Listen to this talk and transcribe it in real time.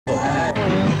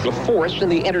a force in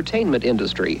the entertainment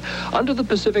industry. Under the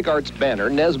Pacific Arts banner,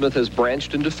 Nesmith has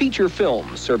branched into feature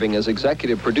films, serving as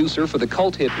executive producer for the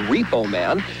cult hit Repo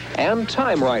Man and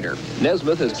Time Rider.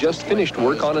 Nesmith has just finished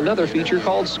work on another feature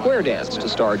called Square Dance to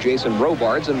star Jason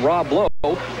Robards and Rob Lowe,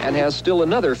 and has still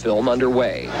another film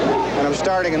underway. And I'm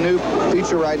starting a new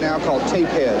feature right now called Tape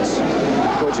Heads,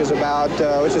 which is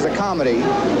a comedy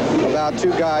about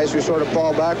two guys who sort of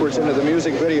fall backwards into the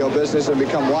music video business and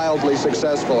become wildly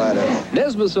successful at it.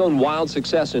 Nesmith's own wild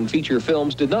success in feature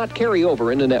films did not carry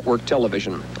over into network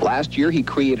television. Last year, he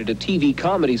created a TV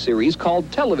comedy series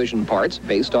called Television Parts,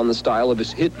 based on the style of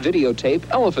his hit videotape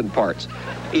Elephant Parts.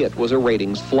 It was a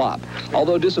ratings flop.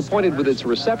 Although disappointed with its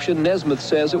reception, Nesmith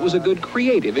says it was a good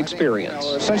creative experience.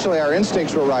 Essentially, our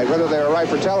instincts were right. Whether they were right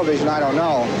for television, I don't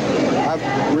know.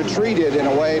 I've retreated, in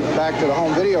a way, back to the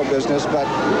home video business, but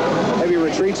maybe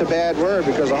retreat's a bad word,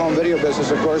 because the home video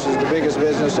business, of course, is the biggest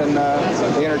business in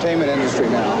the entertainment industry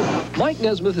now. Mike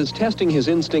Nesmith is testing his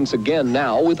instincts again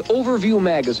now with Overview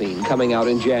magazine coming out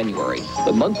in January.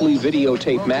 The monthly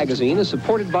videotape magazine is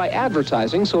supported by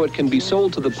advertising, so it can be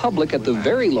sold to the public at the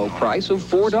very low price of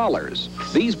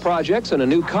 $4. These projects and a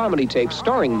new comedy tape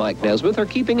starring Mike Nesmith are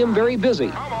keeping him very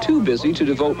busy. Too busy to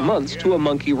devote months to a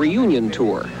Monkey reunion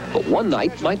tour. But one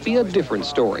night might be a different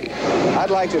story.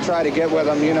 I'd like to try to get with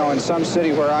him, in some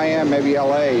city where I am, maybe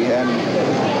L.A.,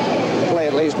 and play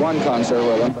at least one concert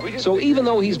with him. So even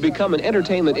though he's become an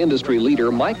entertainment industry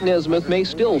leader, Mike Nesmith may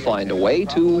still find a way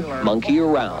to monkey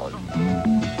around.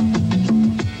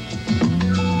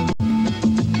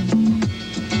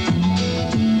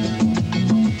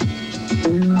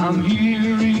 I'm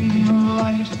hearing the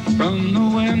light from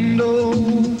the window.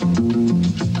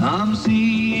 I'm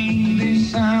seeing the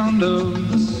sound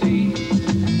of the sea.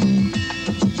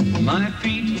 My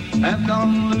feet have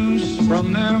gone loose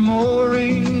from their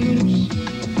moorings.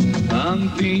 I'm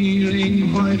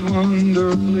feeling quite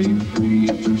wonderfully free.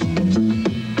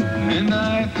 And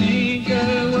I think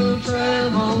I will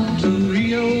travel to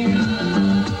Rio,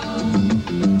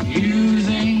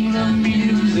 using the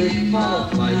music for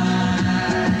flight.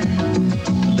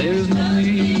 There's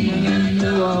nothing I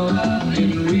know of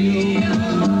in Rio,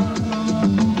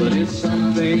 but it's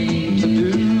something to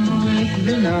do with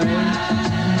the night.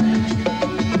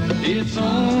 It's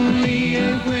only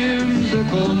a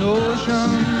whimsical notion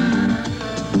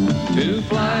to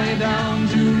fly down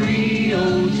to Rio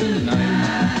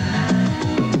tonight.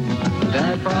 But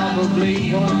I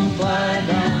probably won't fly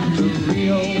down to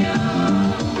Rio.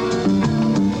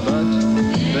 But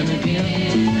then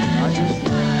again, I just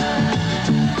might.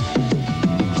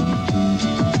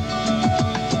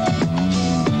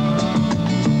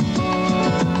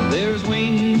 There's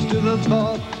wings to the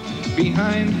thought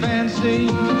behind fancy.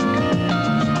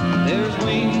 There's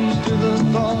wings to the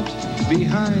thought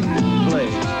behind play.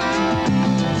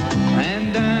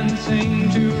 And dancing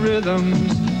to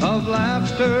rhythms of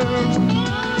laughter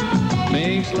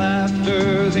makes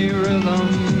laughter the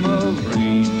rhythm of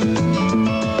rain.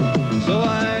 So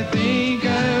I think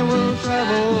I will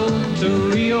travel to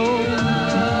Rio,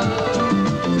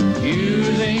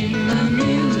 using the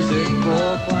music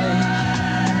for flight.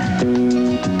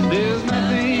 There's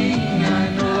nothing I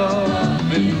know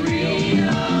of in Rio,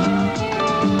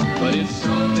 but it's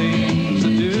something to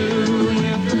do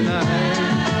with the night.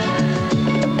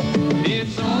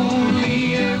 It's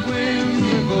only a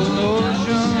whimsical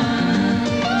notion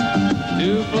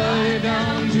to fly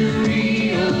down to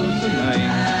Rio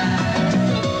tonight.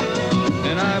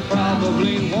 And I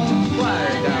probably won't fly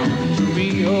down to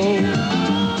Rio,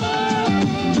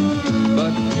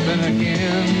 but then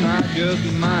again, I just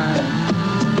might.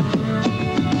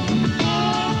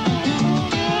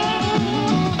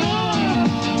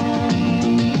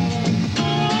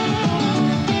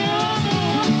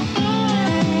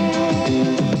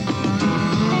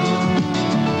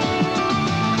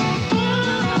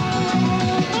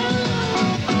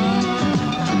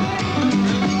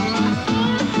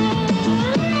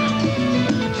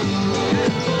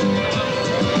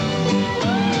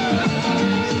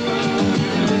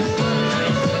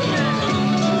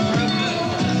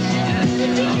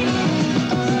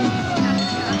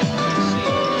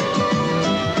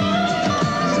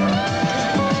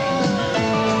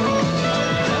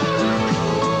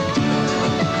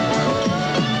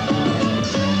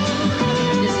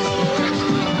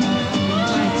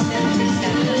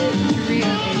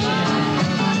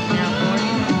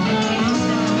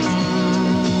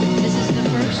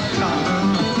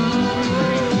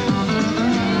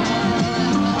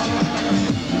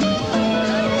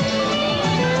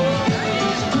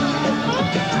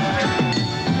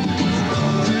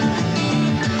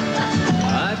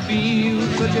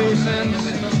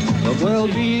 of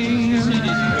well-being.